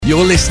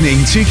You're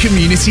listening to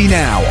Community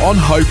Now on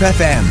Hope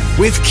FM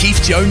with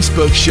Keith Jones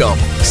Bookshop,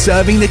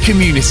 serving the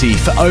community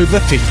for over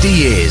 50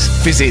 years.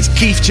 Visit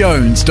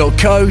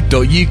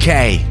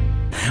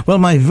keithjones.co.uk. Well,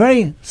 my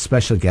very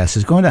special guest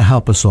is going to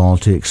help us all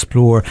to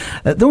explore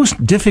those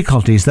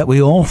difficulties that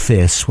we all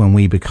face when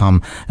we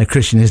become a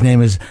Christian. His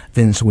name is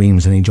Vince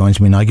Weems, and he joins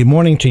me now. Good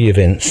morning to you,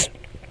 Vince.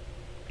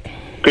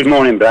 Good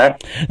morning, Blair.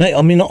 Now,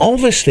 I mean,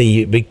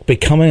 obviously,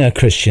 becoming a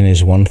Christian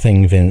is one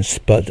thing, Vince,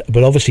 but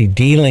obviously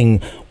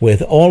dealing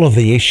with all of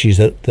the issues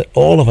that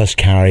all of us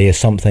carry is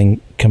something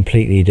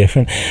completely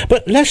different.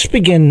 But let's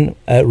begin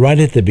right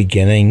at the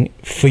beginning.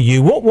 For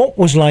you, what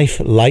was life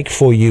like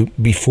for you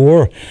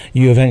before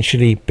you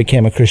eventually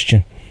became a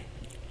Christian?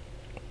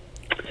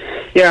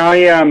 Yeah,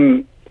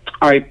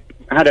 I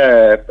had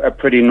a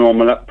pretty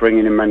normal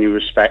upbringing in many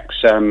respects.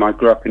 I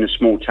grew up in a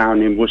small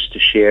town in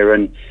Worcestershire,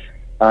 and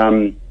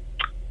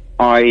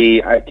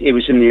it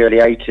was in the early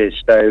 80s,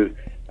 so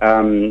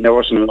there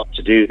wasn't a lot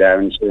to do there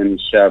in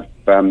terms of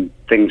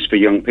things for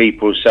young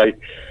people. So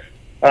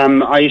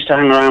I used to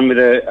hang around with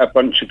a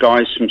bunch of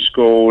guys from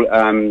school,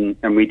 and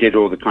we did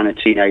all the kind of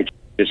teenage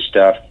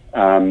stuff.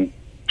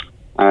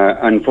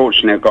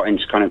 Unfortunately, I got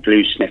into kind of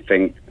glue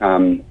sniffing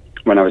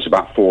when I was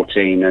about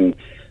 14, and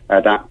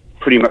that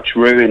pretty much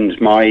ruined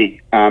my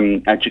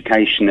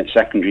education at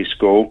secondary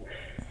school.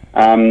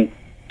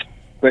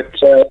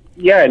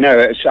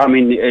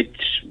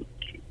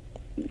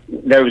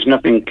 There was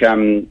nothing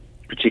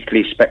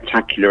particularly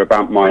spectacular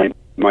about my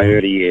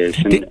early years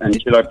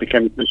until I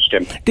became a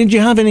Christian. Did you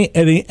have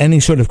any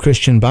sort of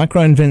Christian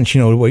background, Vince? You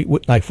know,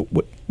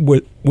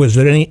 was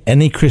there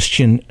any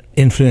Christian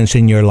influence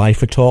in your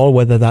life at all,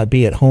 whether that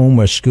be at home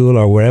or school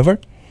or wherever?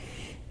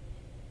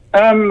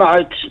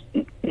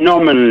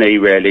 Nominally,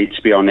 really,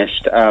 to be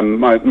honest.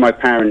 My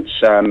parents,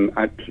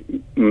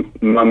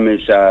 mum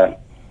is a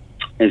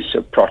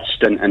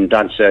Protestant and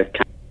dad's a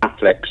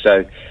Catholic,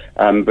 so.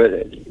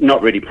 But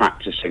not really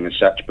practicing as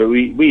such. But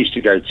we used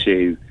to go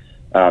to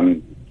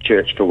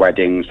church for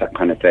weddings, that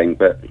kind of thing.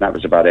 But that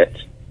was about it.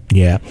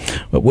 Yeah,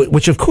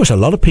 which of course a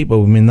lot of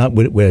people, I mean, that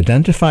would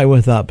identify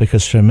with that,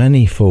 because for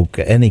many folk,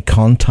 any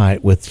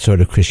contact with sort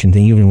of Christian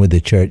thing, even with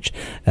the church,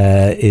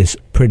 is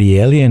pretty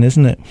alien,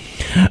 isn't it?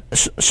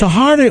 So,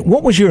 Hardy,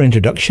 what was your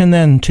introduction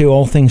then to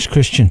all things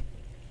Christian?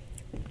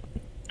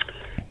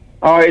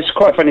 Oh, it's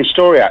quite a funny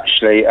story,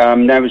 actually.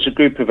 There was a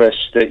group of us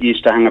that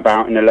used to hang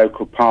about in a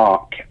local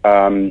park,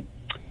 and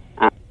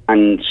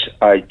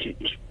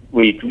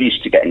we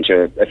used to get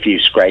into a few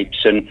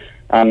scrapes, and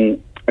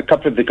a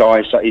couple of the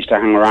guys that I used to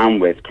hang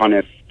around with kind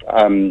of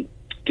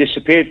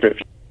disappeared for a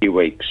few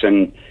weeks,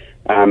 and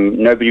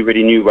nobody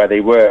really knew where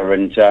they were.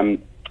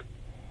 And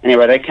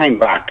anyway, they came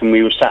back, and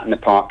we were sat in the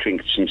park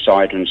drinking some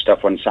cider and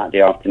stuff one Saturday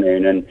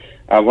afternoon, and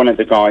one of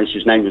the guys,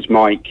 his name was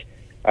Mike,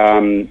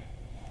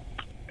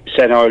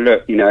 said, "Oh,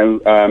 look,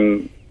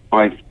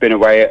 I've been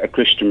away at a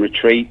Christian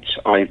retreat.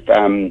 I've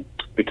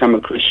become a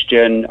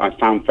Christian. I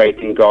found faith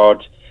in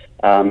God."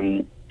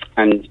 And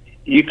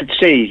you could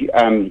see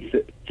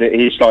that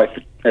his life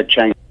had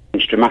changed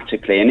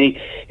dramatically. And he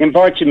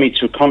invited me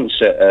to a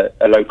concert at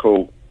a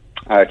local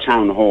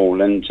town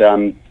hall. And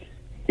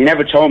he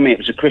never told me it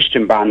was a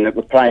Christian band that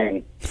were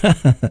playing.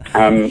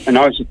 And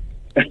I was...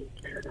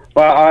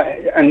 Well,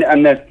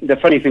 the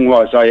funny thing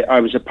was, I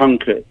was a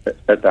punk at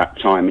that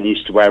time, and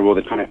used to wear all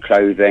the kind of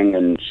clothing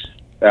and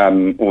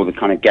all the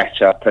kind of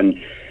get-up, and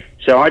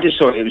so I just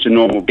thought it was a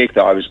normal gig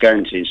that I was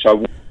going to. So I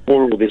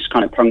wore all this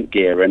kind of punk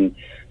gear, and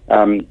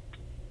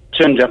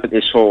turned up at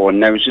this hall,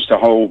 and there was just a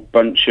whole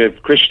bunch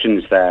of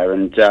Christians there,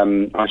 and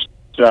I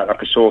stood out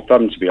like a sore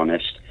thumb, to be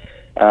honest.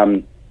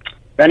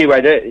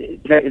 Anyway,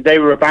 they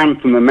were a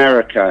band from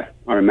America,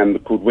 I remember,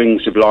 called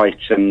Wings of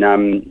Light, and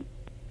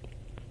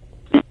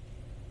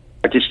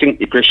a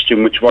distinctly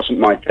Christian, which wasn't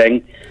my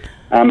thing,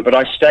 but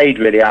I stayed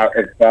really out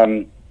of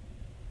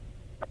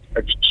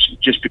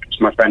just because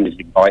my friend had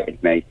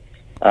invited me.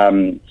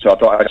 So I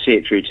thought I'd see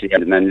it through to the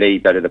end and then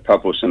leave, go to the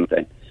pub or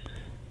something.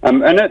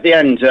 And at the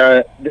end,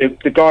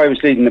 the guy who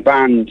was leading the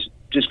band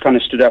just kind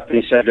of stood up and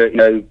he said,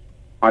 "Look,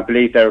 I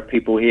believe there are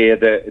people here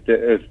that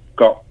have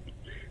got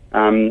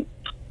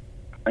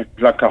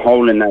like a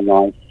hole in their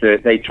life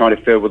that they try to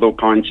fill with all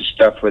kinds of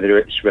stuff, whether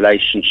it's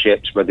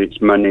relationships, whether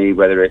it's money,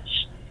 whether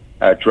it's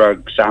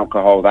drugs,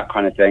 alcohol, that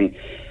kind of thing."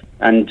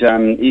 And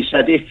he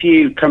said, "If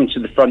you come to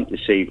the front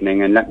this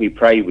evening and let me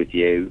pray with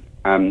you,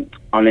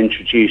 I'll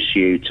introduce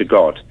you to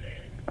God."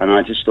 And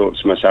I just thought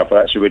to myself,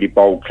 well, that's a really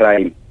bold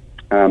claim.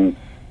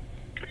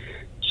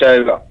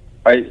 So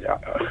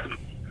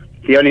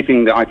the only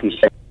thing that I can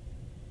say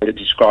that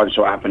describes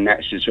what happened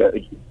next is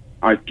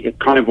I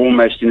kind of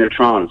almost in a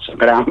trance. I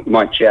got out of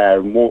my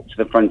chair and walked to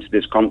the front of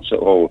this concert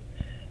hall,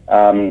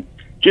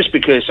 just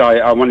because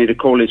I wanted to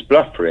call his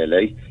bluff,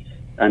 really.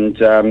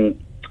 And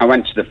I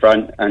went to the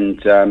front,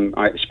 and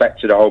I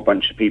expected a whole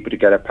bunch of people to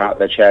get up out of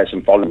their chairs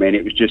and follow me, and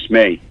it was just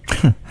me,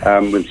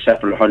 with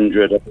several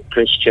hundred other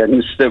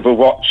Christians that were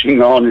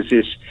watching on as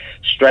this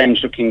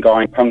strange-looking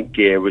guy in punk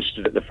gear was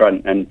stood at the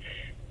front. And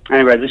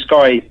anyway, this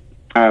guy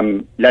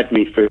led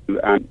me through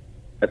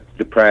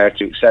the prayer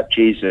to accept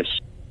Jesus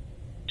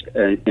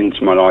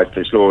into my life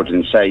as Lord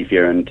and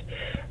Saviour. And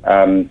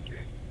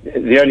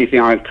the only thing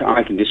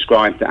I can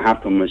describe that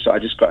happened was I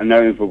just got an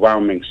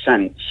overwhelming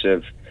sense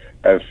of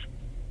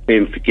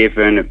being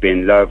forgiven, of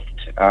being loved,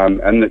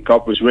 and that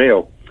God was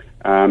real.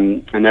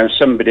 And there was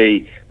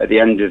somebody at the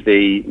end of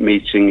the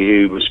meeting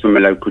who was from a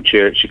local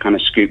church who kind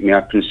of scooped me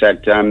up and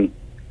said,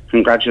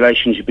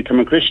 congratulations, you've become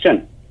a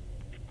Christian.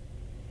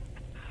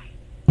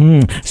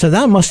 So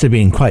that must have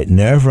been quite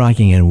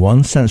nerve-wracking in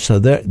one sense. So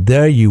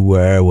there you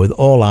were with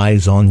all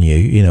eyes on you,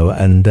 you know,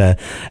 and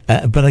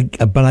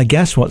but I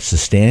guess what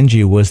sustained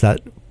you was that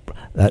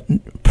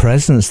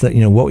presence, that,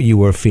 you know, what you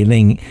were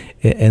feeling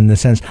in the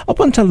sense. Up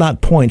until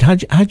that point,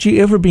 had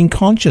you ever been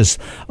conscious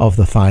of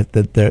the fact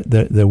that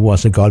there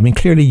was a God? I mean,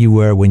 clearly you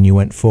were when you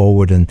went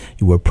forward and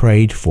you were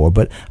prayed for,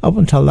 but up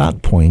until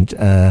that point,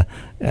 I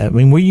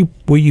mean, were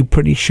you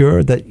pretty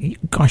sure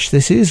that, gosh,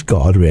 this is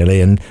God really,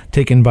 and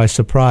taken by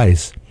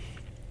surprise?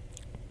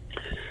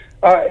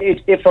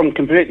 If I'm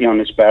completely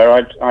honest,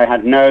 Bear, I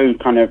had no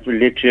kind of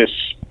religious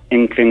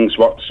inklings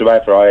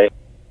whatsoever.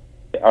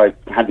 I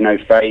had no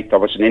faith. I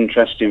wasn't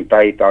interested in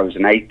faith. I was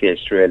an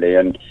atheist, really.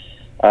 And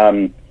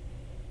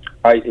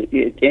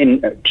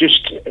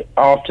just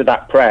after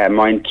that prayer,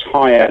 my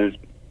entire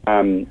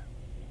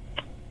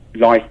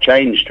life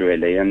changed,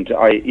 really. And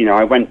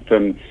I went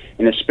from,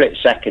 in a split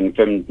second,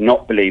 from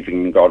not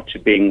believing in God to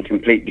being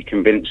completely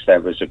convinced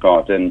there was a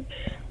God. And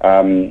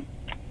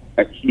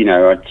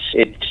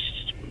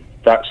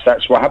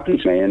that's what happened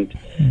to me. And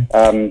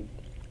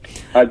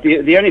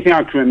the only thing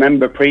I can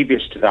remember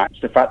previous to that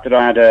is the fact that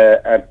I had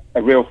a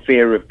real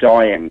fear of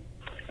dying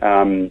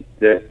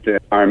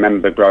that I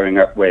remember growing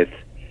up with.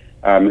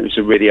 It was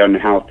a really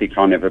unhealthy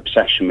kind of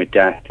obsession with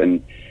death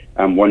and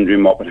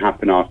wondering what would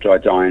happen after I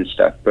die and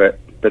stuff. But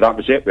that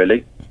was it,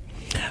 really.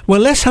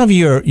 Well, let's have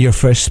your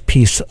first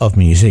piece of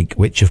music,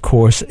 which of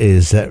course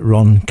is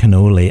Ron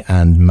Kenoly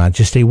and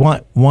Majesty.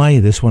 Why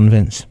this one,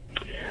 Vince?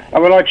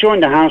 Well, I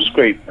joined a house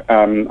group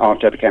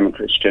after I became a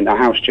Christian, a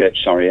house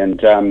church, sorry, and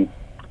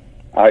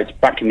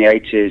back in the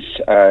 80s,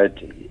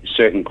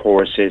 certain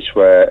choruses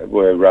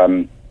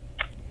were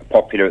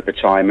popular at the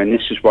time, and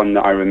this is one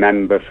that I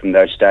remember from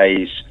those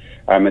days.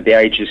 At the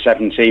age of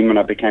 17, when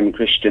I became a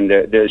Christian,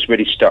 that has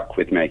really stuck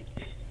with me.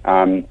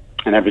 And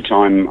every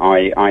time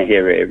I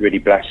hear it, it really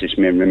blesses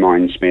me and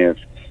reminds me of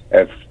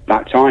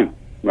that time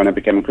when I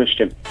became a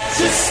Christian.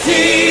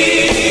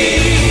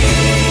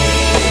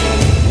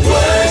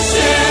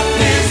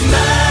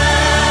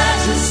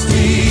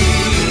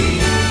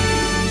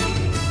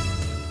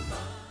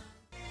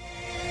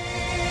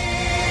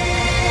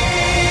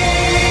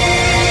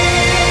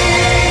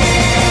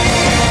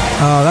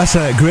 Oh, that's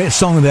a great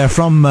song there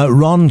from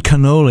Ron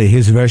Kenoly,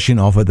 his version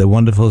of it, the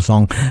wonderful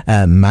song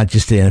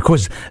Majesty. And of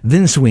course,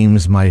 Vince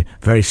Weems, my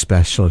very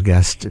special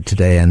guest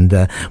today.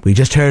 And we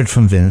just heard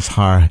from Vince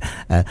how,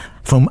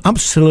 from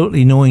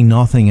absolutely knowing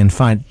nothing, in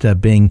fact,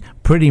 being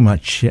pretty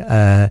much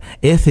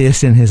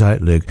atheist in his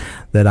outlook,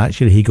 that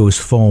actually he goes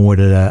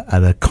forward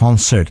at a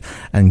concert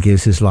and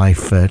gives his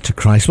life to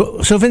Christ.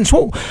 So Vince,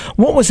 what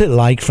was it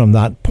like from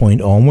that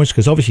point onwards?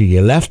 Because obviously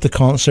you left the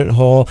concert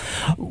hall.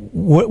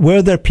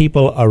 Were there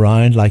people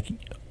around, like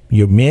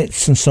your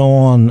mates and so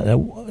on?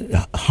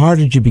 How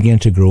did you begin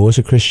to grow as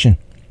a Christian?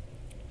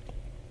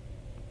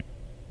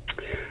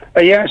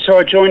 Yeah, so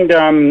I joined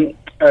a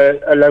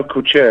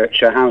local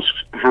church, a house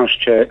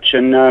church,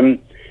 and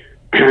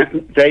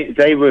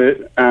they were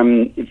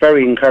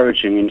very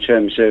encouraging in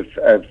terms of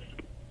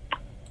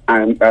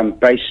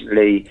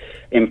basically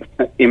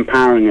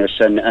empowering us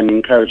and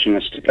encouraging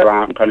us to go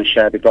out and kind of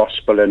share the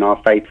gospel and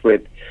our faith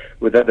with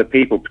other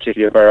people,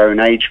 particularly of our own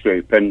age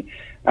group. And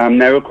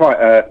there were quite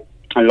a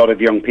lot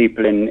of young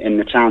people in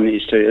the town that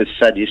used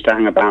to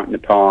hang about in the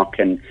park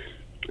and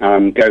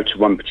go to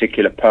one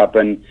particular pub.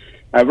 And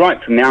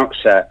right from the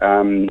outset,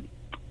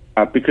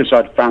 because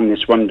I'd found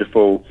this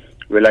wonderful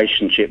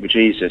relationship with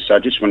Jesus, I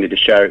just wanted to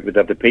share it with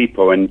other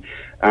people. And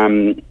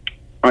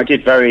I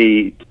did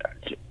a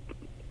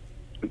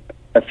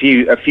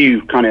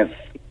few kind of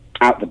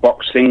out the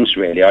box things,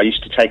 really. I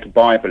used to take a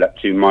Bible up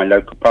to my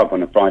local pub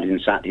on a Friday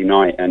and Saturday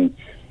night and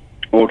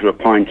order a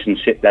pint and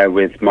sit there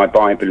with my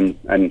Bible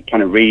and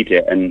kind of read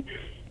it and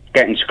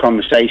get into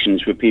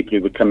conversations with people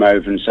who would come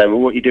over and say, well,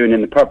 what are you doing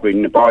in the pub?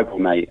 Reading the Bible,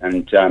 mate.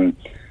 And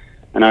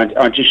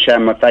I'd just share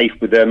my faith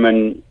with them,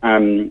 and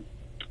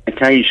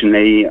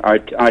occasionally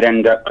I'd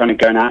end up kind of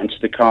going out into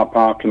the car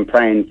park and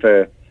praying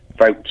for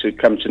folk to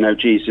come to know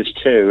Jesus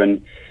too.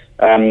 And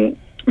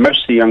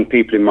most of the young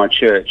people in my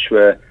church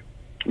were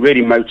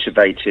really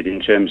motivated in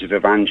terms of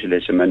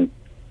evangelism, and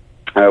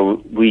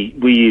we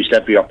used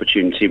every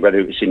opportunity, whether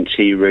it was in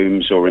tea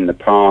rooms or in the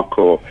park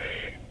or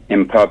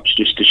in pubs,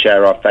 just to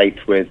share our faith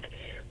with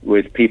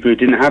people who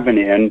didn't have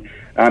any.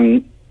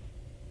 And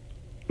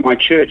my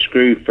church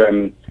grew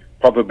from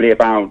probably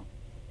about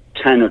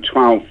 10 or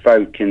 12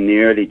 folk in the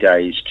early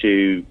days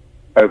to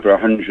over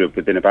 100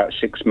 within about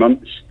 6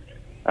 months.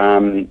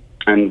 And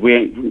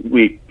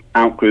we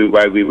outgrew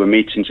where we were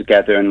meeting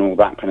together and all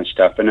that kind of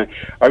stuff. And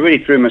I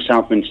really threw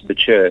myself into the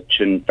church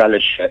and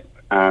fellowship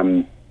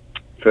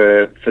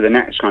for the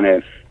next kind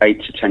of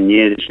 8 to 10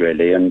 years,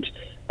 really, and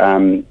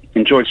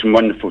enjoyed some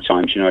wonderful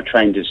times. I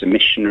trained as a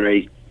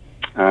missionary.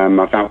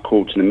 I felt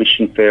called to the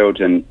mission field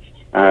and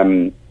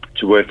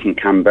to work in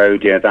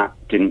Cambodia. That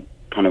didn't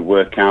kind of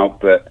work out,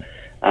 but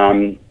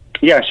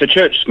so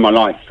church is my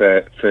life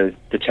for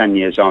the 10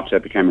 years after I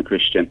became a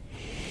Christian.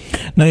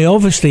 Now,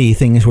 obviously,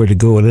 things were to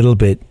go a little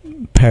bit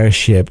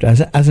pear-shaped,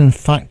 as in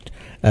fact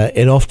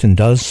it often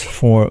does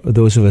for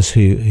those of us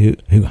who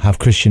have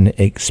Christian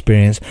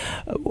experience.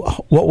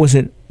 What was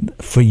it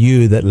for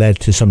you that led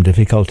to some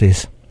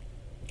difficulties?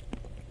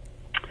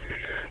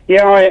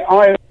 Yeah,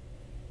 I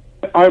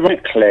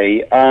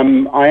ironically,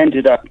 I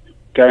ended up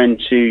going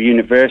to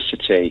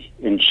university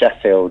in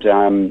Sheffield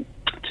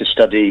to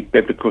study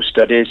biblical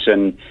studies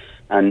and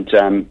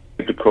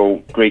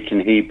biblical Greek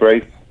and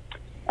Hebrew,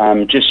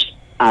 just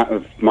out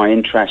of my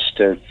interest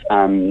of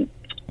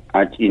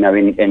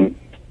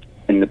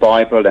in the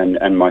Bible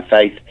and my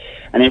faith.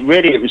 And it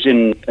was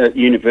in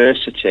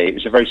university. It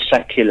was a very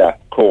secular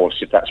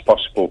course, if that's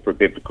possible, for a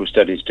biblical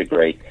studies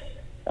degree.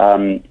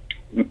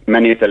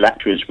 Many of the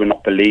lecturers were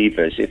not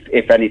believers.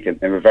 If anything,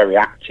 they were very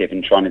active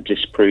in trying to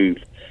disprove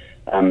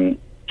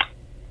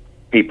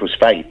people's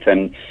faith.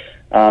 And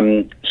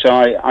so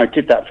I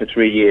did that for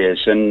 3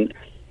 years. And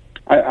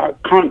I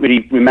can't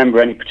really remember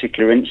any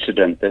particular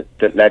incident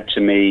that led to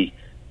me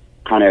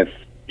kind of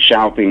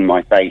shelving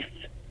my faith.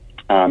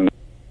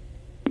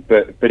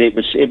 But it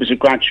was a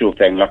gradual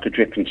thing, like a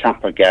drip and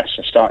tap, I guess.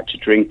 I started to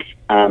drink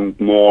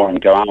more and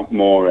go out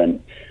more,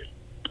 and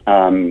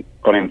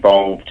got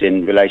involved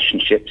in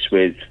relationships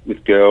with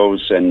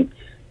girls and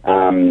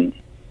one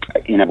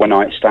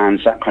night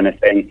stands, that kind of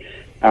thing.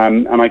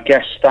 And I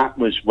guess that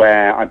was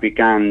where I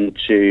began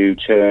to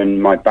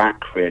turn my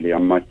back really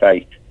on my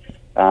faith.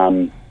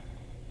 And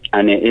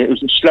it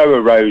was a slow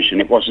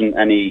erosion. It wasn't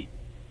any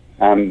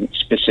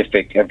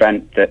specific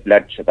event that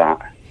led to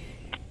that.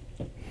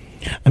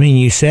 I mean,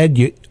 you said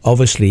you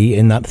obviously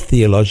in that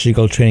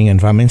theological training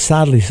environment.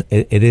 Sadly,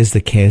 it is the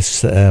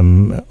case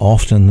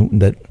often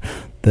that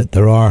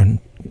there are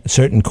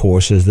certain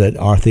courses that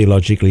are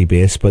theologically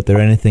based, but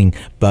they're anything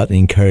but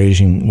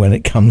encouraging when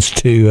it comes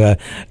to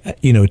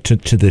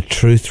to the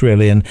truth,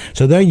 really. And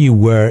so there you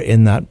were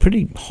in that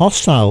pretty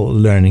hostile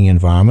learning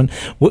environment.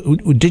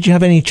 Did you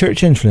have any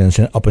church influence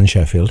up in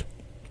Sheffield?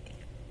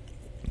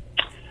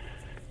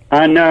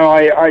 No,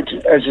 I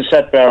as I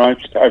said, Bear,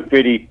 I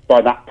really,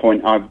 by that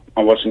point, I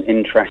wasn't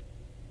interested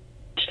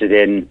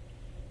in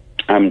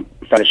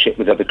fellowship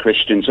with other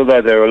Christians.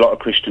 Although there were a lot of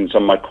Christians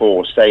on my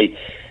course, they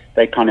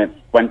kind of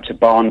went to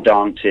barn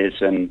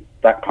dances and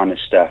that kind of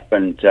stuff.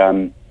 And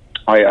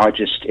I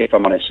just, if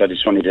I'm honest, I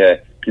just wanted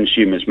to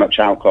consume as much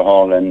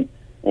alcohol and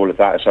all of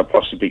that as I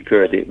possibly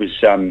could. It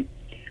was, I'm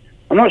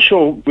not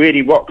sure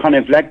really what kind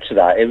of led to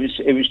that. It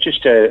was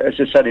just as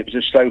I said, it was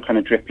a slow kind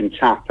of drip and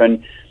tap.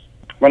 And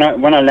when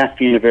I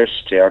left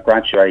university, I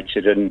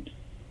graduated, and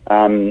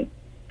I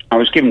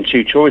was given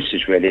two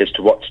choices really as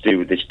to what to do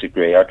with this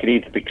degree. I could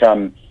either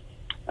become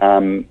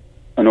an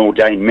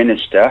ordained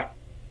minister,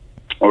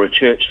 or a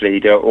church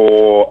leader,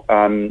 or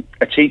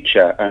a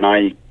teacher.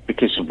 And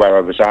because of where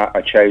I was at,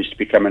 I chose to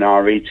become an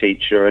RE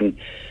teacher and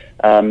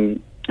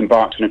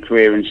embarked on a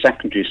career in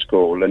secondary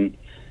school. And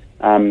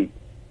it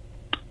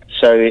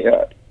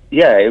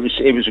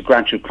was a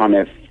gradual kind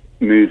of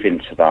move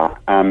into that.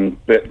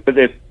 But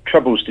the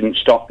troubles didn't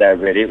stop there,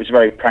 really. It was a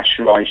very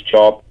pressurised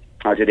job.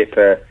 I did it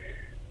for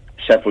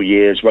several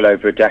years, well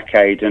over a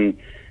decade, and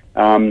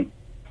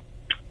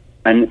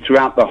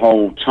throughout the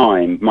whole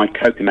time, my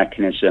coping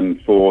mechanism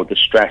for the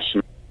stress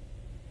and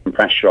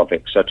pressure of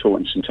it, because I taught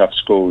in some tough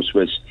schools,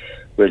 was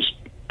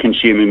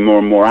consuming more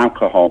and more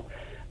alcohol.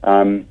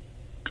 And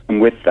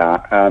with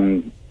that,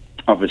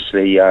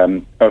 obviously,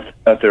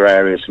 other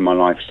areas of my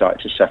life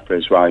started to suffer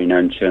as well,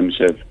 in terms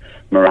of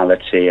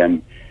morality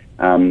and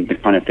the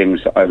kind of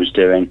things that I was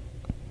doing.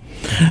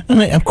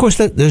 And of course,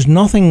 there's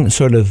nothing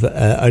sort of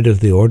out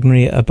of the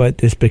ordinary about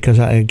this, because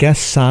I guess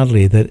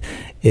sadly that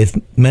if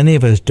many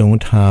of us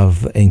don't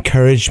have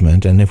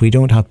encouragement, and if we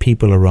don't have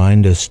people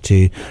around us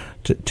to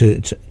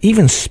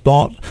even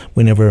spot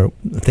whenever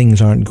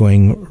things aren't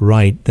going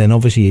right, then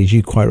obviously, as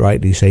you quite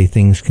rightly say,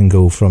 things can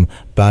go from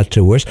bad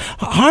to worse.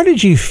 How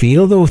did you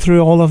feel though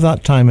through all of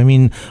that time? I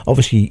mean,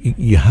 obviously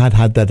you had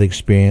that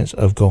experience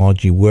of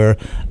God. You were,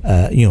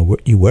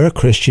 you were a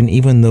Christian,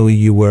 even though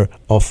you were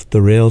off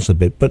the rails a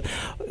bit. But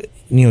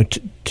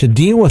to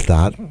deal with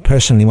that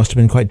personally must have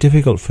been quite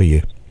difficult for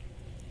you.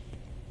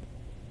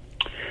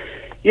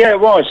 Yeah,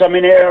 it was. I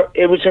mean,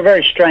 it was a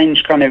very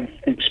strange kind of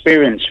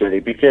experience, really,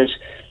 because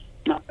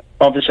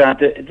obviously I had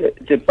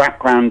the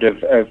background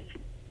of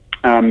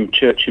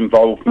church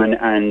involvement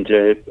and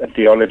a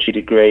theology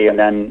degree, and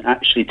then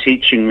actually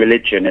teaching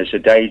religion as a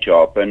day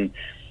job, and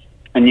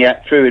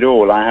yet through it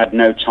all I had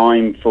no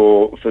time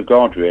for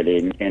God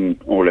really in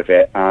all of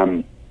it.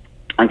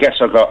 I guess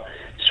I got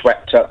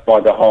swept up by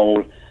the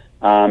whole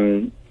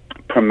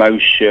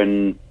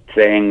promotion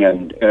thing,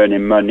 and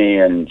earning money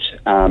and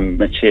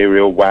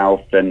material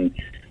wealth and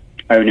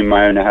owning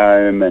my own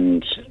home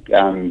and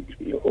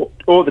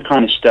all the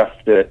kind of stuff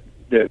that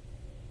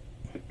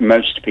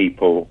most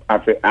people,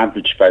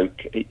 average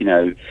folk,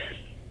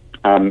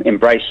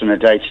 embrace on a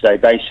day-to-day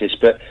basis.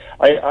 But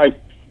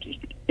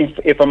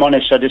if I'm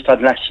honest, I just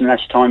had less and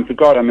less time for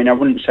God. I mean, I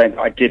wouldn't say that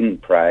I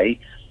didn't pray,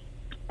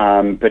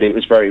 but it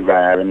was very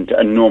rare. And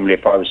normally,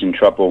 if I was in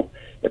trouble,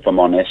 if I'm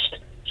honest,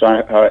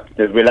 so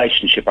the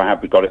relationship I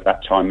had with God at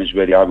that time was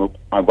really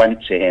I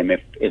went to Him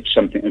if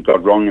something had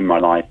gone wrong in my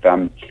life.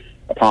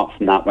 Apart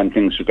from that, when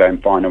things were going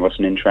fine, I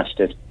wasn't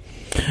interested.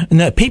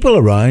 Now, people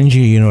around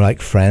you,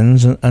 like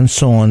friends and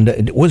so on,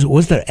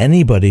 was there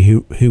anybody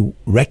who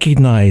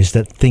recognised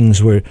that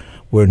things were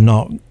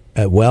not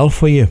well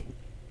for you?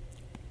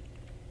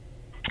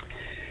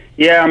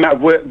 Yeah,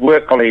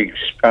 work colleagues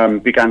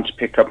began to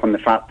pick up on the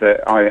fact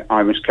that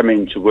I was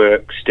coming to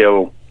work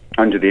still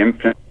under the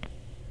influence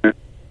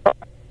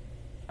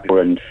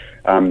and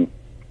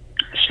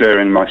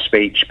slurring my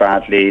speech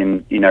badly,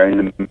 and in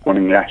the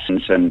morning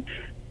lessons, and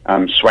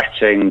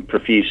sweating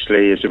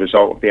profusely as a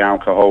result of the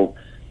alcohol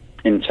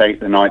intake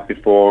the night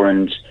before,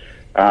 and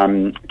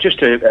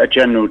just a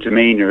general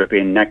demeanour of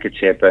being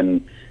negative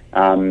and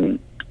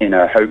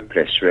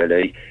hopeless,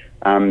 really.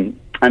 And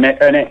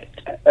it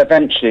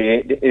eventually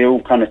it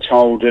all kind of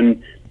told,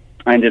 and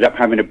I ended up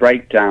having a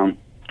breakdown,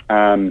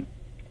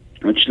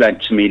 which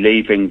led to me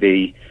leaving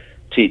the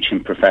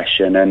teaching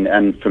profession,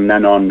 and from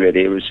then on,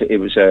 really, it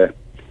was a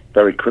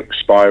very quick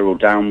spiral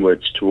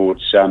downwards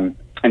towards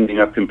ending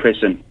up in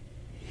prison.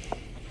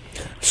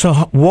 So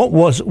what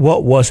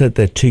was it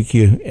that took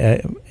you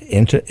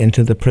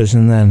into the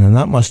prison then? And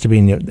that must have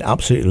been your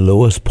absolute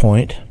lowest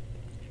point.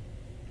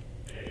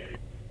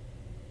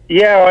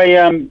 Yeah,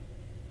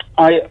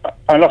 I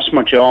lost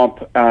my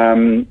job.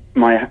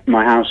 My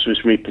house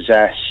was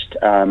repossessed.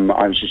 I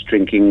was just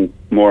drinking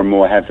more and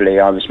more heavily.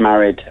 I was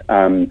married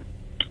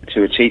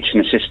to a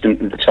teaching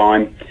assistant at the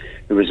time,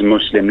 who was a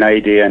Muslim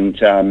lady, and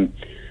the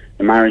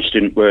marriage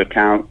didn't work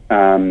out.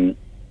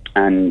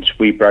 And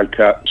we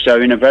broke up.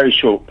 So in a very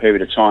short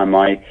period of time,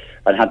 I'd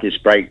had this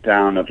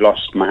breakdown. I'd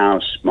lost my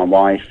house, my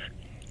wife,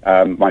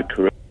 my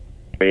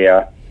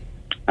career,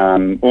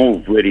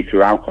 all really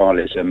through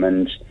alcoholism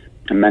and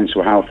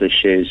mental health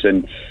issues.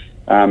 And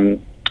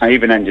I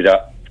even ended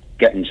up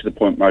getting to the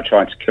point where I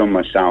tried to kill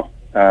myself.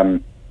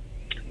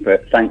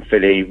 But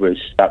thankfully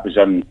that was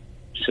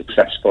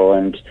unsuccessful.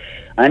 And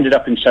I ended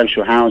up in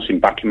social housing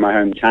back in my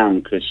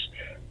hometown because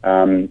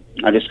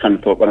I just kind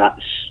of thought, well,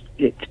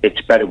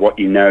 it's better what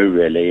you know,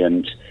 really.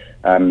 And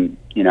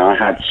I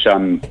had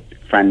some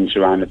friends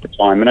around at the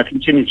time, and I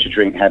continued to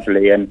drink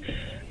heavily. And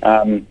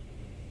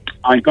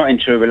I got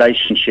into a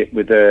relationship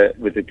with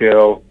a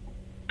girl,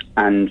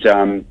 and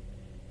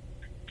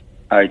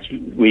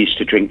we used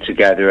to drink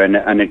together.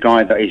 And a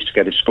guy that I used to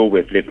go to school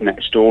with lived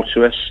next door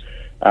to us,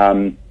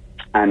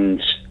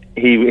 and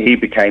he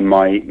became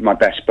my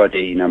best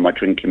buddy, my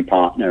drinking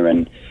partner.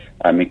 And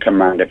he'd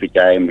come around every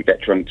day, and we'd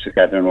get drunk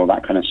together and all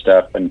that kind of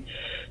stuff. And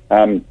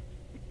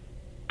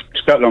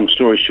to cut a long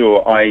story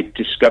short, I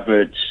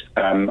discovered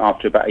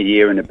after about a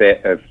year and a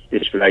bit of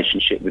this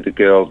relationship with the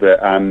girl that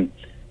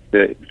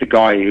the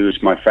guy who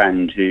was my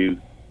friend, who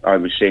I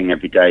was seeing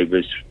every day,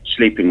 was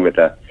sleeping with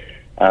her.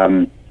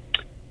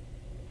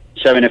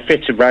 So in a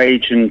fit of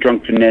rage and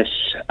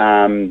drunkenness,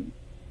 I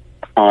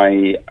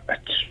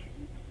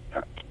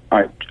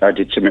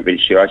did something really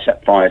stupid. I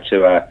set fire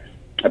to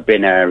a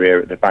bin area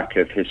at the back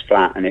of his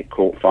flat, and it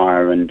caught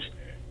fire, and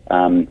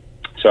so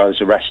I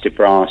was arrested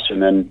for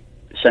arson and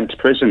sent to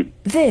prison.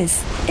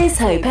 This is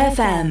Hope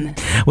FM.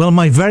 Well,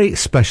 my very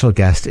special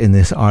guest in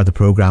this hour of the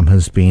programme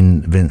has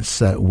been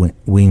Vince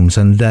Weems,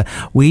 and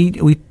we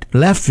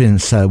left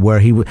Vince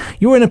where you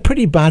were in a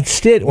pretty bad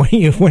state,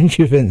 weren't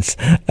you, Vince?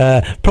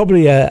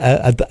 Probably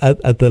at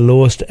the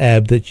lowest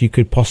ebb that you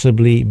could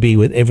possibly be,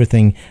 with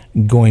everything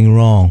going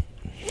wrong.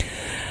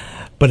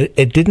 But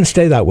it didn't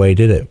stay that way,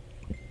 did it?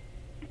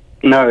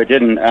 No, it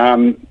didn't.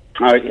 I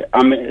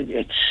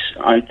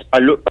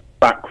look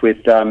back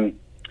with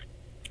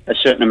a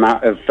certain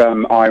amount of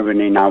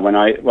irony now when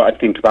I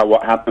think about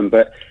what happened.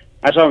 But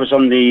as I was I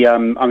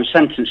was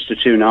sentenced to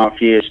 2.5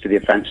 years for the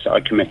offence that I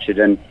committed,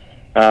 and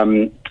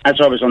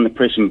as I was on the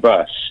prison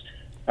bus,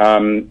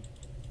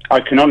 I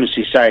can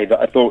honestly say that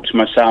I thought to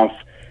myself,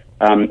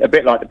 a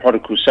bit like the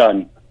prodigal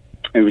son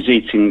who was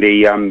eating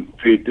the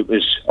food that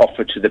was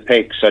offered to the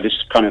pigs. I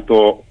just kind of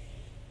thought,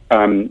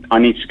 I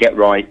need to get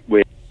right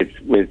with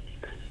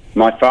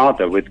my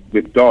Father,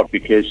 with God,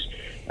 because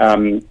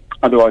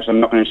otherwise I'm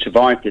not going to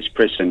survive this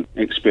prison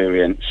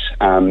experience.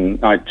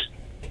 I'd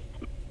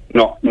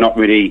not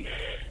really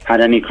had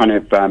any kind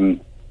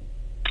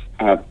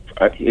of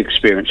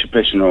experience of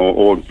prison,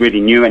 or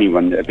really knew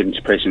anyone that had been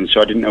to prison, so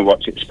I didn't know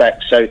what to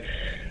expect. So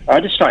I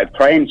just started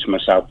praying to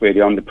myself, really,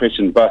 on the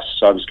prison bus.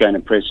 So I was going to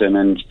prison,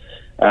 and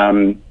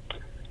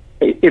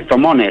if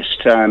I'm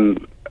honest,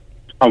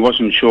 I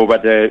wasn't sure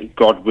whether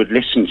God would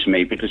listen to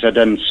me, because I'd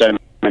done so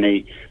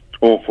many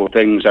awful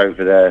things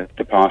over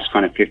the past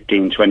kind of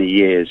 15, 20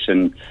 years.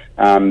 And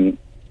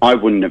I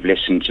wouldn't have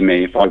listened to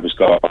me if I was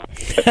God. But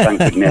thank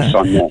goodness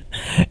I'm not.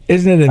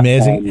 Isn't it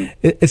amazing?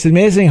 It's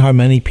amazing how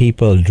many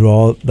people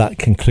draw that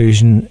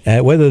conclusion,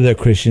 whether they're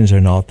Christians or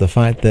not. The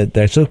fact that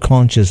they're so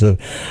conscious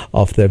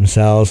of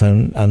themselves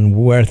and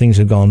where things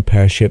have gone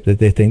pear-shaped that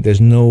they think there's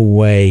no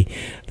way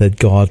that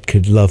God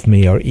could love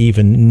me or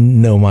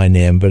even know my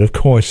name. But of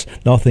course,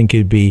 nothing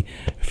could be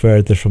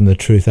further from the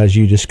truth, as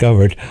you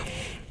discovered.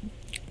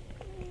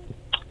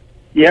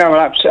 Yeah,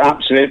 well,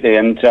 absolutely.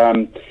 And,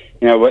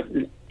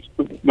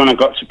 when I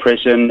got to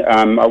prison,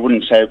 I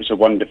wouldn't say it was a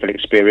wonderful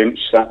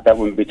experience. That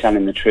wouldn't be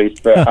telling the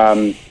truth. But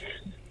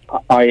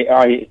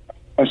I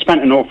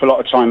spent an awful lot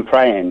of time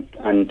praying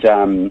and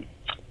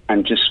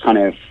just kind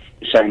of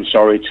saying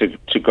sorry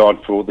to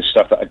God for all the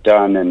stuff that I'd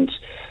done, and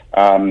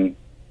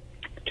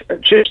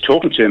just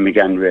talking to Him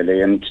again,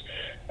 really. And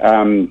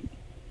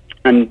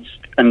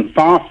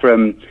far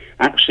from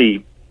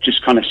actually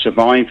just kind of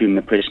surviving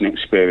the prison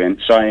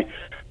experience, I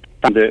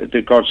found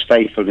that God's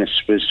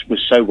faithfulness was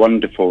so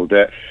wonderful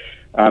that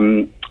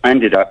I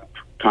ended up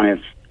kind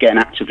of getting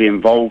actively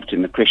involved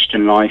in the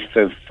Christian life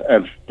of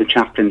the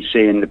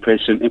chaplaincy in the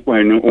prison,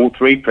 in all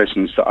three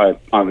prisons that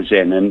I was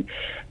in. And,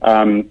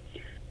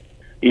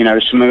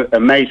 some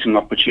amazing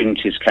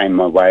opportunities came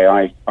my way.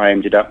 I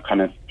ended up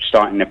kind of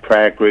starting a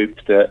prayer group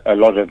that a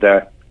lot of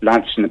the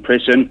lads in the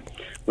prison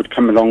would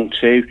come along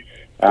to.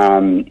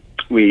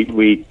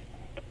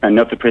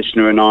 Another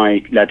prisoner and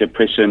I led a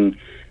prison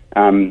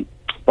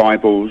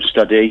Bible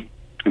study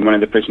in one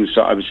of the prisons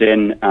that I was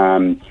in.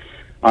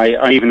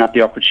 I even had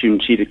the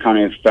opportunity to kind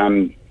of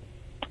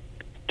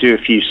do a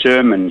few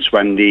sermons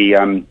when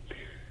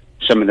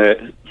some of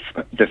the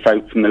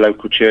folk from the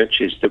local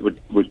churches that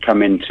would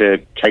come in to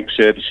take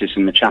services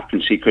and the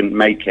chaplaincy couldn't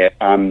make it.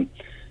 I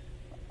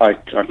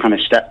kind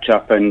of stepped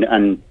up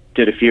and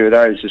did a few of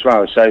those as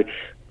well. So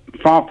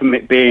far from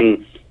it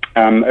being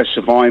a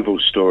survival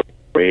story,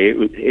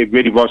 it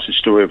really was a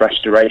story of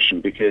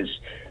restoration, because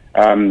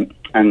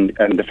and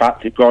the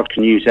fact that God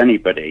can use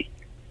anybody,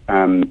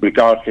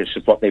 regardless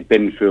of what they've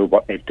been through or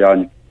what they've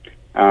done.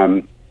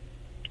 It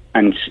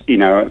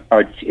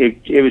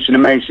was an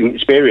amazing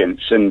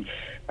experience. And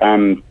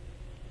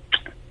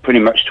pretty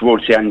much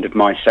towards the end of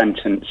my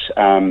sentence,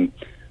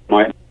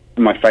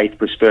 my faith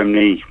was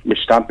firmly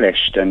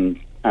established. And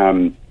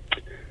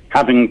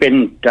having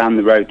been down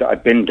the road that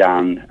I'd been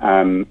down,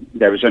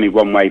 there was only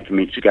one way for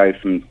me to go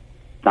from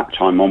that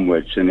time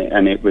onwards,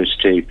 and it was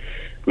to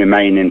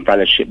remain in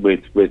fellowship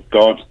with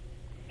God.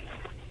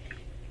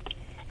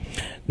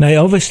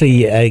 Now,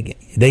 obviously,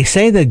 they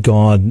say that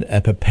God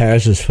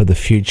prepares us for the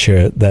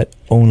future that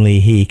only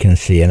He can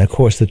see. And, of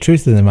course, the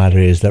truth of the matter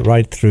is that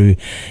right through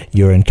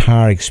your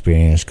entire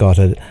experience, God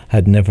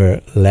had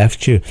never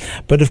left you.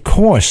 But, of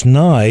course,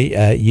 now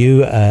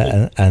you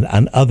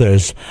and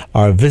others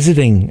are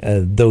visiting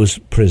those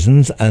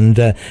prisons,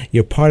 and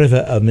you're part of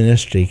a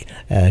ministry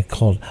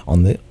called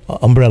on the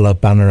umbrella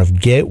banner of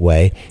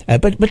Gateway.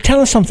 But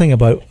tell us something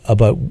about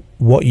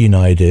what you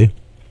now do.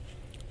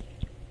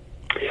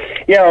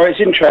 Yeah, well, it's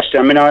interesting.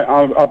 I mean,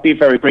 I'll be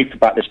very brief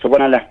about this, but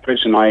when I left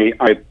prison, I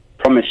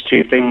promised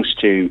two things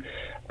to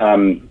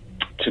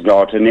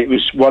God, and it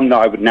was one, that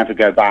I would never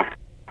go back,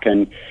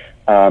 and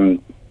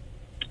two,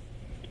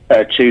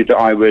 that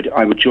I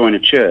would join a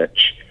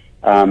church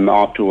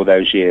after all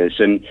those years.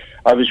 And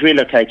I was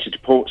relocated to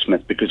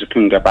Portsmouth because I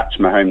couldn't go back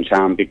to my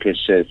hometown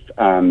because of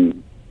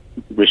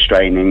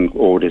restraining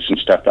orders and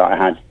stuff that I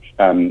had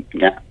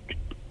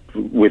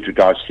with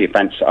regards to the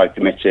offence that I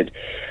committed.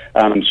 So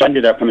I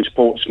ended up coming to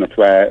Portsmouth,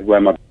 where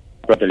my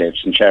brother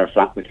lives, and share a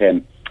flat with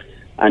him.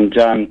 And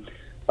I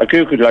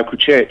googled local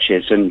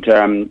churches, and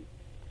a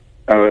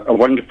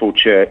wonderful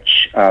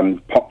church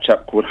popped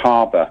up called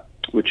Harbour,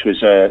 which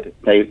was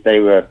they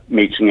were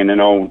meeting in an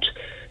old,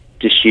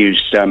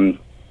 disused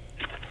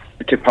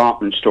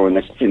department store in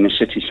the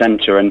city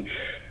centre. And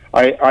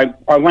I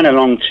went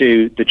along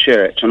to the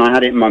church, and I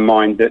had it in my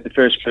mind that the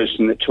first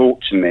person that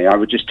talked to me, I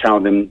would just tell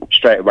them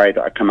straight away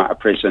that I'd come out of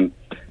prison.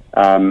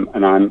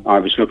 And I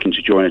was looking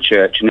to join a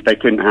church, and if they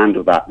couldn't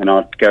handle that, then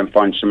I'd go and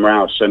find somewhere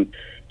else. And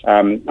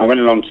I went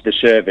along to the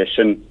service,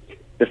 and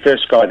the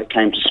first guy that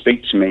came to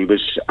speak to me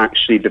was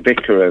actually the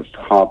vicar of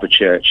Harbour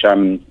Church,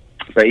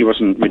 but he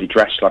wasn't really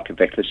dressed like a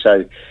vicar.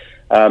 So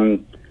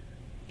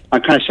I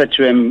kind of said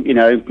to him,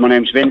 my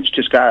name's Vince,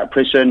 just got out of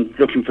prison,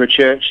 looking for a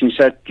church. And he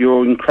said,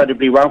 "You're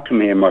incredibly welcome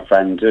here, my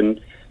friend."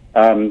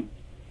 And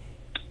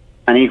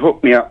he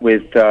hooked me up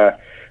with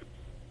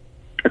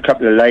a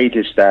couple of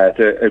ladies there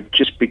that had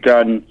just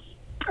begun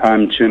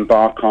to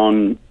embark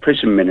on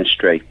prison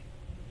ministry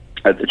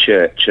at the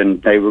church,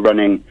 and they were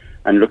running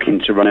and looking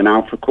to run an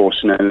Alpha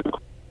course in a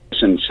local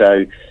prison.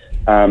 So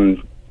I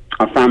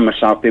found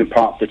myself being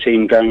part of the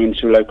team going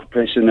into a local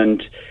prison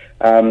and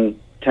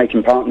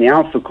taking part in the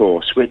Alpha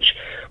course, which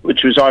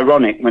was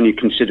ironic when you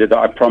consider that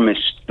I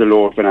promised the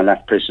Lord when I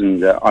left prison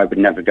that I would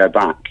never go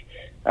back.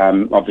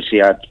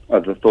 Obviously I had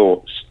other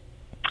thoughts.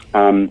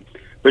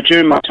 But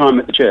during my time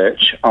at the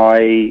church,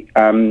 I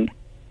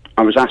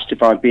was asked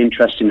if I'd be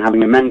interested in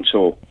having a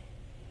mentor.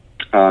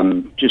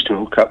 just to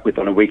hook up with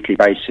on a weekly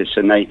basis.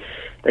 And they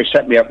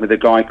set me up with a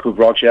guy called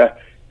Roger,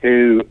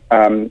 who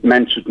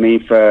mentored me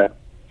for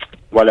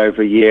well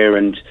over a year,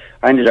 and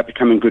I ended up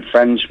becoming good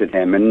friends with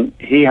him. And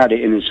he had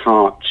it in his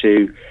heart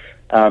to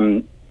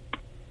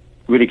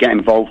really get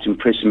involved in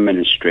prison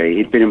ministry.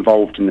 He'd been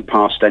involved in the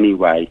past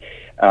anyway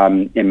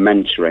in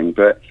mentoring,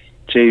 but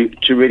to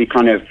really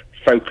kind of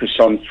focus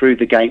on through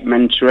the gate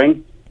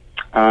mentoring.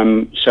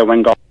 So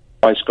when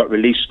guys got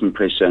released from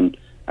prison,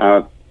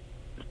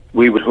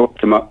 we would hook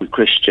them up with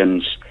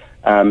Christians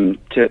to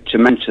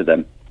mentor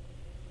them.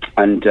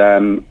 And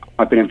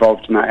I've been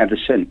involved in that ever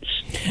since.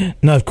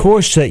 Now, of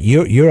course,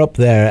 you're up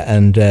there,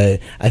 and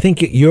I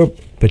think your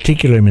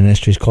particular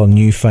ministry is called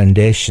New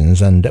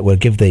Foundations, and we'll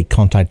give the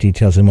contact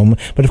details in a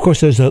moment. But of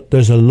course, there's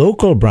a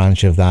local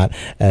branch of that,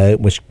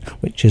 which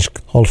is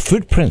called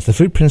Footprints, the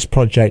Footprints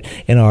Project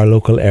in our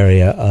local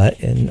area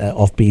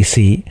of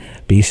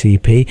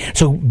BCP.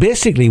 So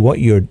basically, what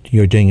you're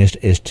doing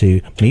is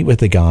to meet with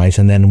the guys,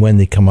 and then when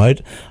they come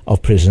out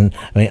of prison,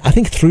 I mean, I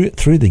think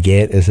through the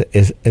gate is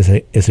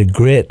a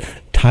great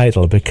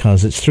title,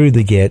 because it's through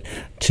the gate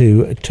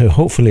to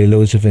hopefully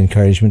loads of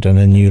encouragement and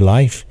a new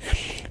life.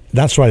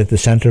 That's right at the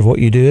centre of what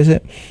you do, is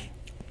it?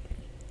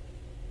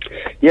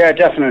 Yeah,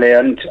 definitely.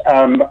 And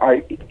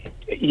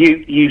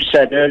you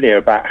said earlier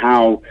about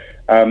how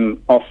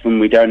often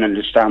we don't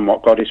understand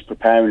what God is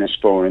preparing us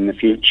for in the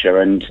future.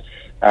 And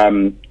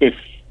if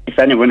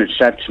anyone had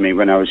said to me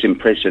when I was in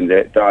prison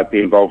that I'd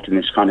be involved in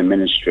this kind of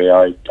ministry,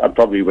 I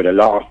probably would have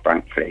laughed,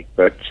 frankly.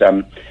 But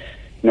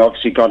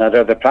obviously God had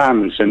other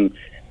plans, and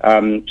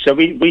so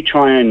we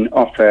try and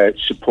offer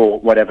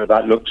support, whatever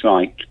that looks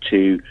like,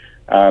 to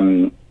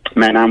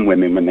men and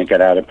women when they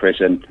get out of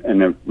prison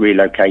and are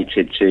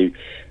relocated to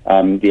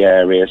the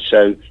area.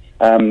 So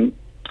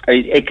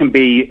it can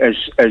be as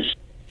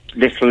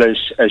little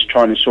as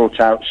trying to sort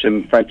out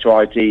some photo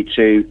ID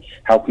to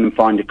helping them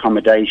find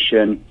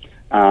accommodation,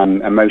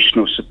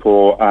 emotional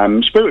support,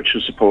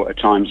 spiritual support at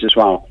times as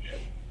well.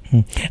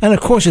 And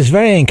of course, it's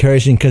very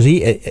encouraging, because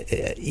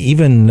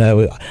even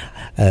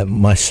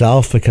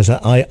myself, because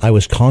I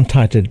was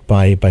contacted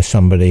by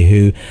somebody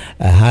who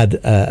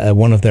had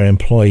one of their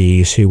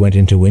employees who went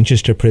into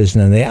Winchester Prison,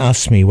 and they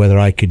asked me whether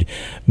I could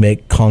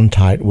make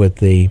contact with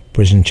the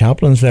prison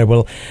chaplains there.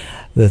 Well,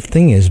 the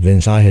thing is,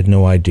 Vince, I had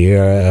no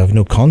idea. I have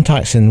no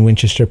contacts in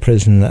Winchester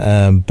Prison,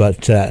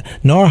 but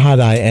nor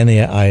had I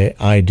any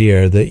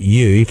idea that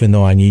you, even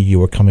though I knew you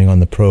were coming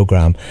on the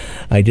programme,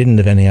 I didn't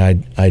have any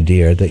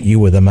idea that you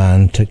were the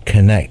man to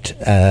connect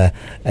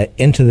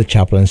into the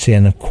chaplaincy.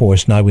 And of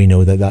course, now we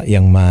know that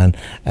young man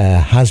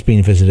has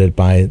been visited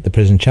by the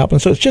prison chaplain.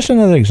 So it's just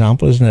another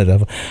example, isn't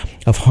it,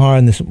 of how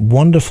in this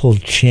wonderful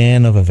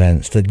chain of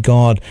events that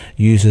God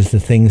uses the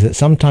things that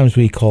sometimes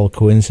we call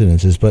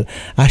coincidences, but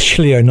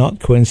actually are not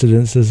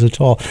coincidences at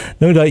all.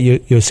 No doubt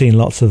you're seeing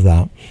lots of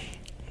that.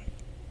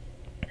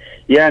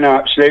 Yeah, no,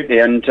 absolutely.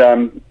 And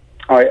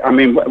I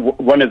mean,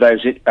 one of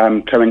those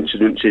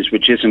coincidences,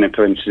 which isn't a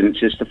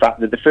coincidence, is the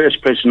fact that the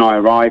first prison I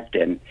arrived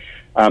in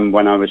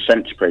when I was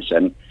sent to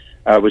prison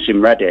was in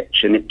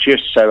Redditch, and it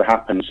just so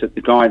happens that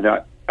the guy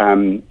that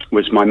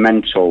was my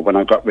mentor when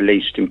I got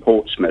released in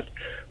Portsmouth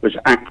was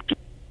actively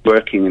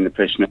working in the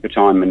prison at the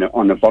time and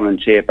on a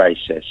volunteer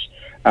basis.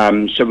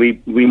 So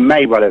we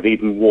may well have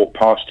even walked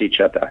past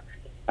each other.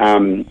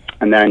 And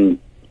then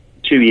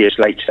 2 years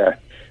later,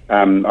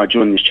 I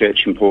joined this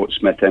church in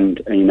Portsmouth,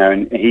 and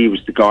he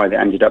was the guy that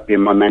ended up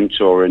being my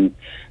mentor. And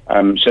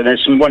so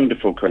there's some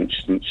wonderful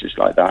coincidences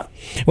like that.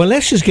 Well,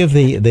 let's just give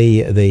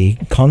the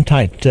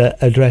contact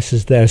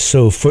addresses there.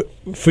 So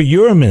for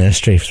your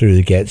ministry through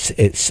the gates,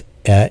 it's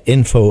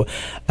info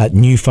at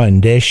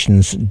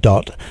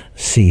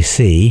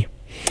newfoundations.cc.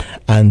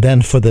 And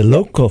then for the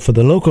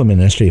local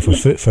ministry for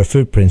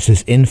Footprints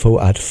is info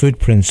at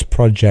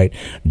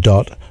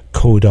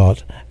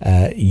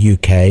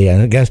footprintsproject.co.uk.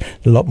 And I guess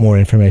a lot more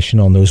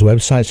information on those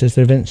websites, is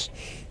there, Vince?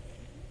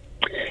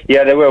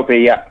 Yeah, there will be,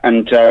 yeah.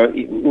 And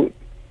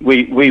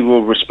we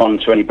will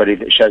respond to anybody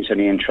that shows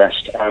any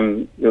interest.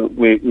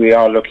 We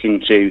are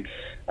looking to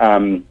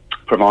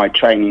provide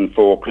training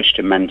for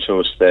Christian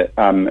mentors that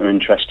are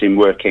interested in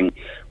working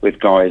with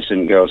guys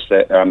and girls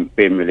that are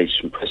being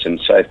released from prison.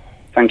 So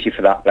thank you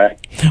for that, Blair.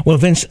 Well,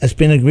 Vince, it's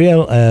been a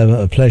real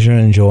pleasure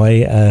and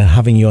joy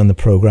having you on the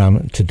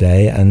programme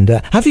today. And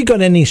have you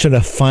got any sort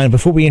of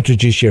before we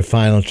introduce your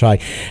final track,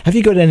 have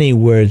you got any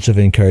words of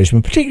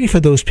encouragement, particularly for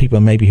those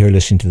people maybe who are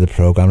listening to the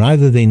programme?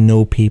 Either they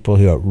know people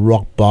who are at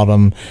rock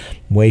bottom,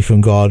 away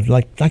from God,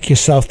 like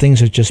yourself,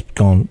 things have just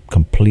gone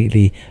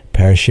completely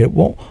pear-shaped.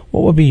 What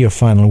would be your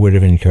final word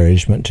of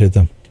encouragement to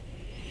them?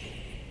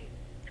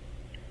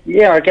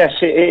 Yeah, I guess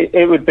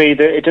it would be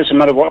that it doesn't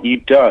matter what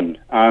you've done.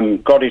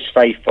 God is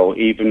faithful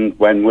even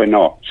when we're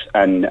not.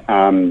 And,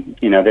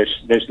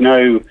 there's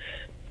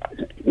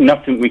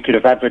nothing we could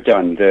have ever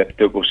done that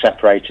will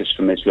separate us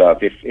from his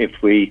love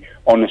if we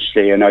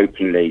honestly and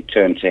openly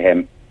turn to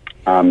him.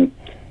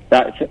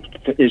 That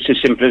it's as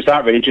simple as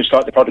that, really, just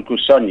like the prodigal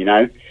son,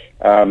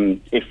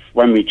 if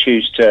when we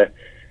choose to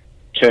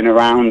turn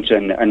around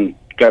and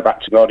go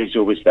back to God, he's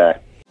always there.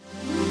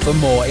 For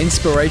more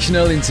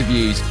inspirational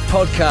interviews,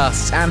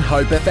 podcasts, and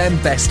Hope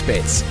FM best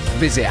bits,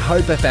 visit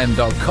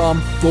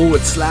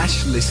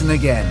hopefm.com/listen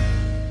again.